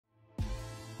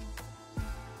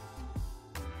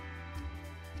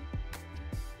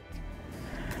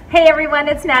Hey everyone,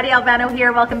 it's Nadia'S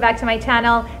here. Welcome back to my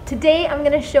channel. Today I'm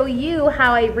going to show you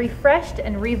how I refreshed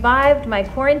and revived my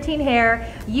quarantine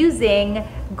hair using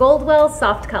GOLDWELL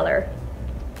Soft Color.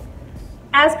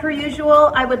 As per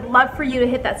usual, I would love for you to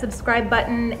hit that subscribe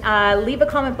button, leave a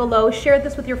comment below, share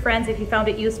this with your friends if you found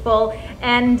it useful,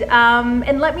 and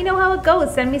let me know how it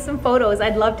goes. Send me some photos.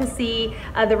 I'd love to see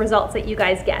the results that you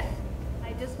guys get.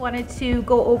 Wanted to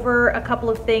go over a couple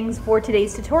of things for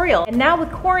today's tutorial. And now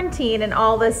with quarantine and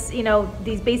all this,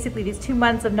 these 2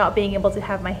 months of not being able to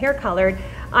have my hair colored,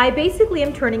 I basically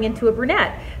am turning into a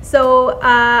brunette. So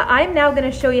I'm now going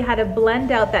to show you how to blend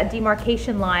out that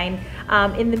demarcation line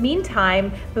in the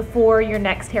meantime before your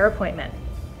next hair appointment.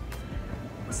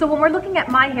 So when we're looking at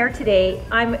my hair today,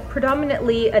 I'm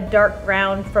predominantly a dark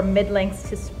brown from mid-lengths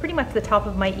to pretty much the top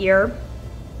of my ear,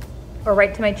 or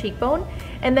right to my cheekbone.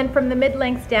 And then from the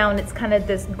mid-lengths down, it's kind of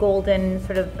this golden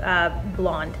sort of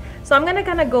blonde. So I'm gonna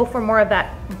kind of go for more of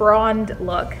that blonde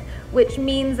look, which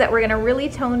means that we're gonna really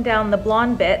tone down the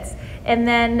blonde bits. And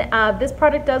then this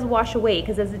product does wash away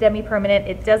because it's a demi-permanent.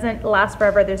 It doesn't last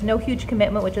forever. There's no huge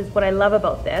commitment, which is what I love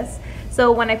about this.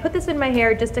 So when I put this in my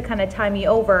hair just to kind of tie me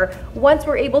over, once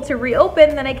we're able to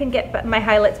reopen, then I can get my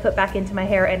highlights put back into my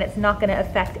hair and it's not gonna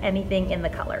affect anything in the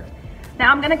color.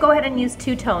 Now I'm going to go ahead and use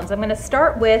two tones. I'm going to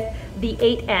start with the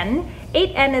 8N.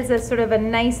 8N is a sort of a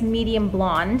nice medium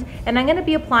blonde, and I'm going to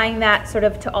be applying that sort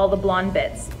of to all the blonde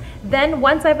bits. Then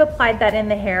once I've applied that in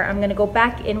the hair, I'm going to go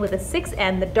back in with a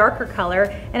 6N, the darker color,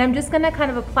 and I'm just going to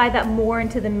kind of apply that more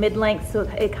into the mid-length so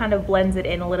it kind of blends it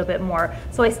in a little bit more.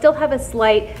 So I still have a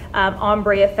slight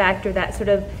ombre effect, or that sort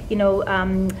of,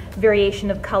 variation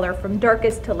of color from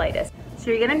darkest to lightest. So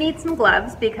you're gonna need some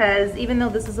gloves because even though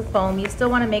this is a foam, you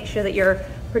still wanna make sure that you're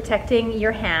protecting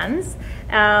your hands.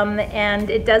 And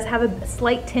it does have a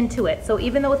slight tint to it. So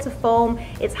even though it's a foam,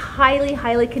 it's highly,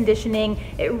 highly conditioning.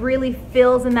 It really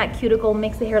fills in that cuticle,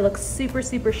 makes the hair look super,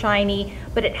 super shiny,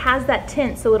 but it has that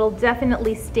tint, so it'll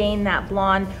definitely stain that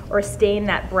blonde or stain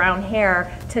that brown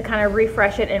hair to kind of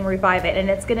refresh it and revive it. And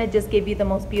it's gonna just give you the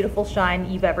most beautiful shine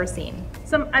you've ever seen.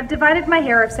 So I've divided my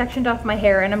hair, I've sectioned off my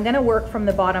hair, and I'm gonna work from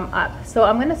the bottom up. So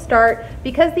I'm gonna start,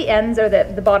 because the ends or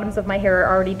the bottoms of my hair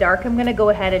are already dark, I'm gonna go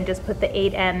ahead and just put the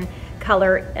 8N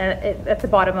color at the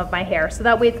bottom of my hair. So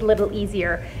that way it's a little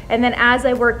easier. And then as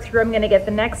I work through, I'm gonna get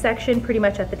the next section pretty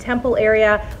much at the temple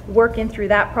area, work in through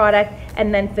that product,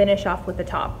 and then finish off with the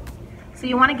top. So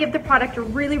you wanna give the product a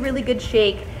really, really good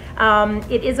shake.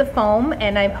 It is a foam,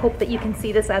 and I hope that you can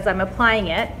see this as I'm applying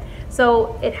it.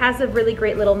 So it has a really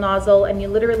great little nozzle, and you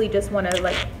literally just want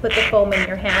to put the foam in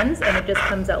your hands and it just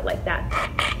comes out like that.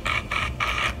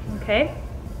 Okay?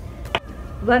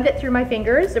 Blend it through my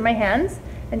fingers or my hands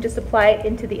and just apply it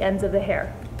into the ends of the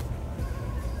hair.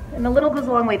 And a little goes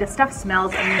a long way. The stuff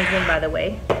smells amazing, by the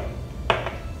way.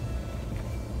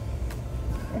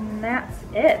 And that's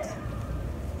it.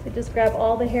 So just grab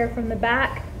all the hair from the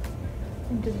back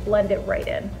and just blend it right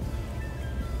in.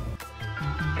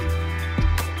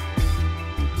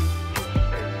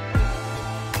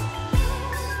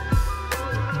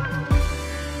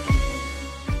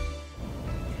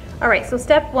 All right, so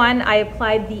step one, I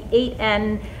applied the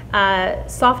 8N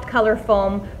soft color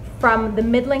foam from the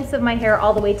mid-lengths of my hair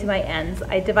all the way to my ends.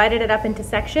 I divided it up into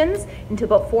sections, into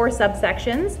about 4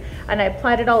 subsections, and I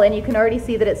applied it all in. You can already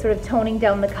see that it's sort of toning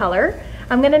down the color.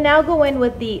 I'm gonna now go in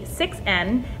with the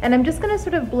 6N, and I'm just gonna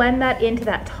sort of blend that into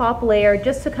that top layer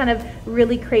just to kind of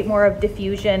really create more of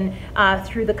diffusion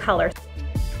through the color.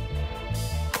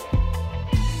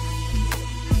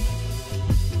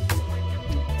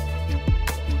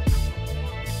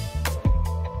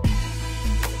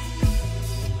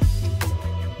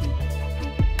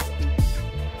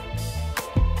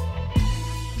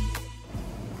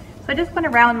 I just went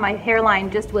around my hairline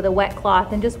just with a wet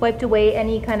cloth and just wiped away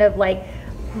any kind of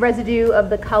residue of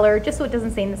the color, just so it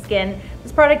doesn't stain the skin.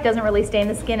 This product doesn't really stain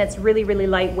the skin. It's really, really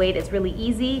lightweight. It's really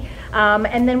easy.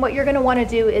 And then what you're gonna wanna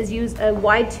do is use a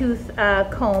wide tooth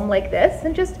comb like this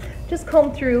and just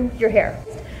comb through your hair.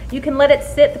 You can let it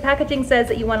sit. The packaging says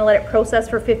that you wanna let it process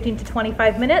for 15 to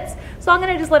 25 minutes. So I'm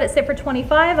gonna just let it sit for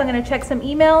 25. I'm gonna check some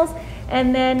emails,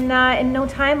 and then in no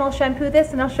time I'll shampoo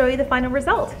this and I'll show you the final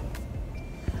result.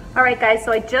 All right guys,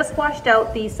 so I just washed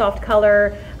out the soft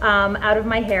color out of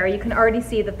my hair. You can already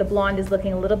see that the blonde is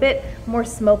looking a little bit more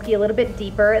smoky, a little bit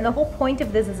deeper. And the whole point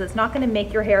of this is it's not gonna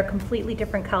make your hair a completely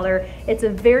different color. It's a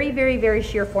very, very, very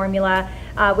sheer formula,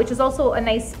 which is also a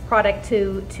nice product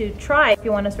to try if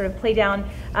you wanna sort of play down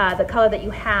the color that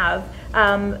you have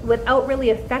without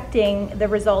really affecting the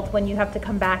result when you have to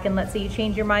come back and let's say you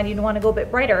change your mind, you wanna go a bit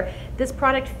brighter. This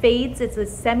product fades, it's a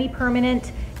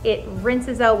semi-permanent. It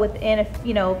rinses out within,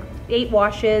 8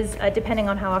 washes, depending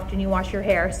on how often you wash your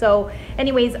hair. So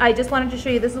anyways, I just wanted to show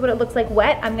you this is what it looks like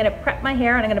wet. I'm gonna prep my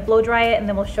hair and I'm gonna blow dry it, and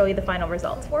then we'll show you the final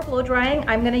results. For blow drying,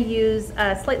 I'm gonna use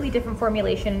a slightly different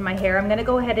formulation in my hair. I'm gonna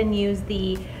go ahead and use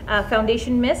the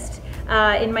foundation mist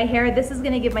in my hair. This is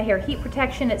gonna give my hair heat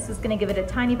protection. It's just gonna give it a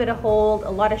tiny bit of hold, a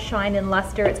lot of shine and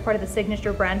luster. It's part of the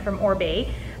signature brand from Oribe.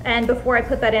 And before I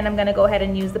put that in, I'm gonna go ahead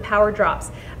and use the Power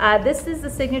Drops. This is the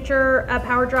signature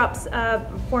Power Drops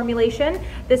formulation.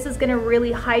 This is gonna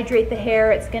really hydrate the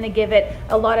hair. It's gonna give it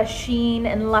a lot of sheen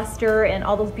and luster and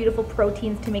all those beautiful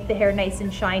proteins to make the hair nice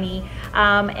and shiny.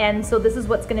 And so this is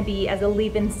what's gonna be as a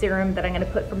leave-in serum that I'm gonna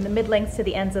put from the mid-lengths to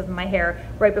the ends of my hair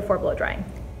right before blow drying.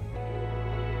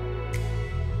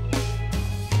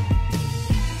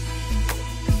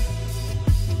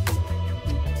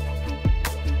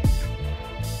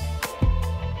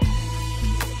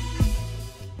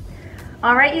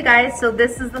 All right, you guys, so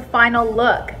this is the final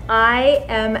look. I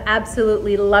am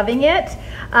absolutely loving it.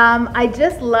 I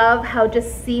just love how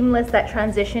just seamless that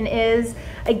transition is.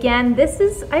 Again,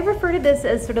 I refer to this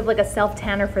as sort of like a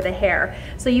self-tanner for the hair.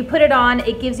 So you put it on,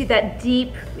 it gives you that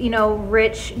deep,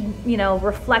 rich,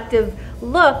 reflective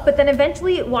look, but then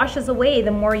eventually it washes away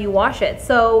the more you wash it.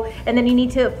 So, and then you need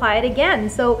to apply it again.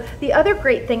 So the other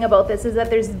great thing about this is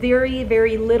that there's very,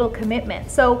 very little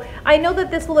commitment. So I know that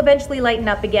this will eventually lighten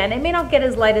up again. It may not get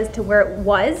as light as to where it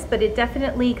was, but it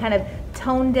definitely kind of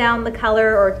toned down the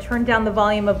color or turned down the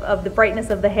volume of the brightness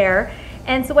of the hair.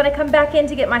 And so when I come back in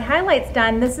to get my highlights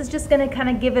done, this is just gonna kind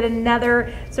of give it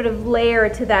another sort of layer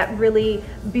to that really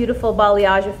beautiful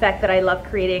balayage effect that I love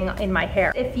creating in my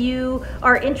hair. If you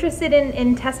are interested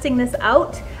in testing this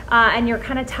out and you're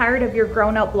kind of tired of your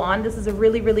grown out blonde, this is a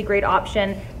really, really great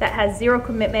option that has zero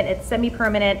commitment. It's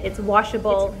semi-permanent, it's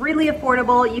washable, it's really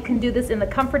affordable. You can do this in the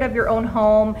comfort of your own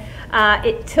home.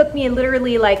 It took me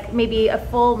literally like maybe a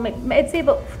full, I'd say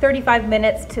about 35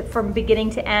 minutes from beginning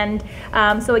to end.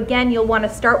 So again, you'll want to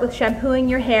start with shampooing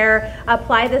your hair,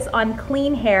 apply this on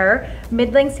clean hair,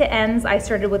 mid-lengths to ends. I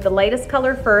started with the lightest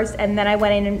color first, and then I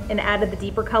went in and added the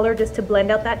deeper color just to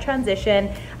blend out that transition.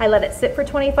 I let it sit for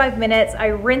 25 minutes. I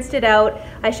rinsed it out.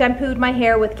 I shampooed my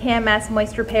hair with KMS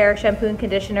Moisture Repair shampoo and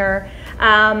conditioner.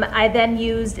 I then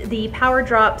used the Power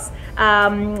Drops,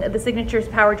 the Signature's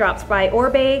Power Drops by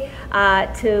Oribe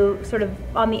to sort of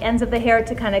on the ends of the hair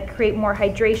to kind of create more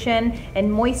hydration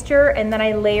and moisture. And then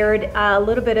I layered a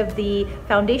little bit of the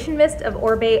foundation mist of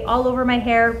Oribe all over my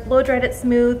hair, blow dried it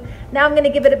smooth. Now I'm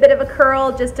gonna give it a bit of a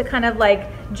curl just to kind of like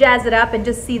jazz it up and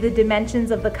just see the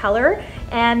dimensions of the color.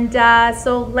 And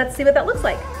so let's see what that looks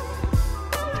like.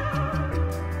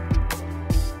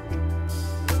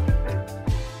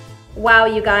 Wow,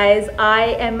 you guys,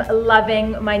 I am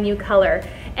loving my new color.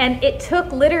 And it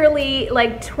took literally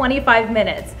like 25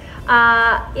 minutes.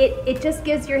 It just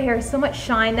gives your hair so much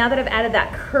shine. Now that I've added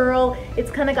that curl, it's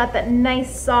kind of got that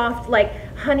nice, soft, like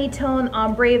honey tone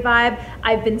ombre vibe.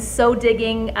 I've been so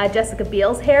digging Jessica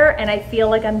Biel's hair, and I feel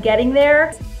like I'm getting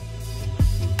there.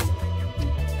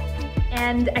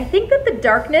 And I think that the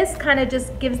darkness kind of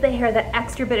just gives the hair that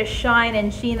extra bit of shine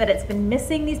and sheen that it's been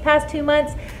missing these past 2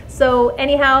 months. So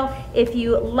anyhow, if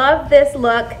you love this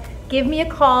look, give me a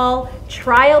call,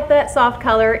 try out that soft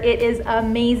color. It is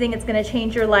amazing, it's gonna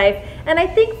change your life. And I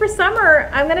think for summer,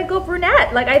 I'm gonna go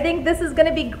brunette. Like, I think this is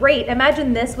gonna be great.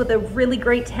 Imagine this with a really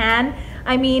great tan.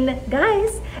 I mean,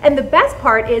 guys, and the best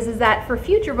part is that for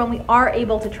future, when we are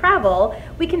able to travel,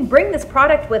 we can bring this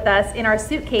product with us in our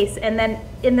suitcase, and then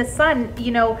in the sun,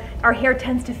 our hair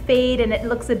tends to fade and it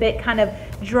looks a bit kind of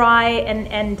dry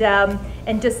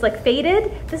and just like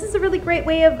faded. This is a really great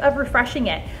way of refreshing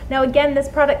it. Now again, this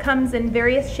product comes in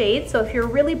various shades, so if you're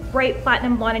really bright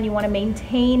platinum blonde and you want to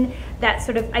maintain that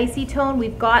sort of icy tone,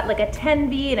 we've got like a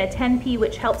 10V and a 10P,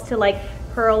 which helps to like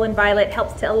pearl and violet,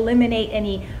 helps to eliminate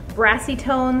any brassy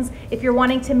tones. If you're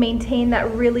wanting to maintain that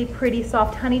really pretty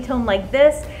soft honey tone like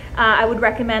this, I would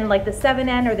recommend like the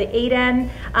 7N or the 8N.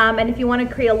 And if you want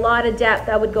to create a lot of depth,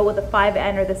 I would go with the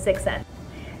 5N or the 6N.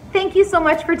 Thank you so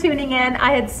much for tuning in.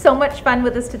 I had so much fun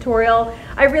with this tutorial.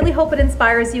 I really hope it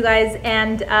inspires you guys,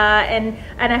 and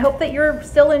I hope that you're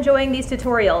still enjoying these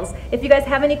tutorials. If you guys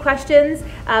have any questions,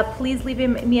 please leave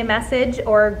me a message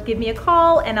or give me a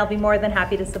call, and I'll be more than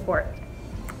happy to support.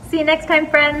 See you next time,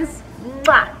 friends.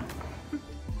 Mwah.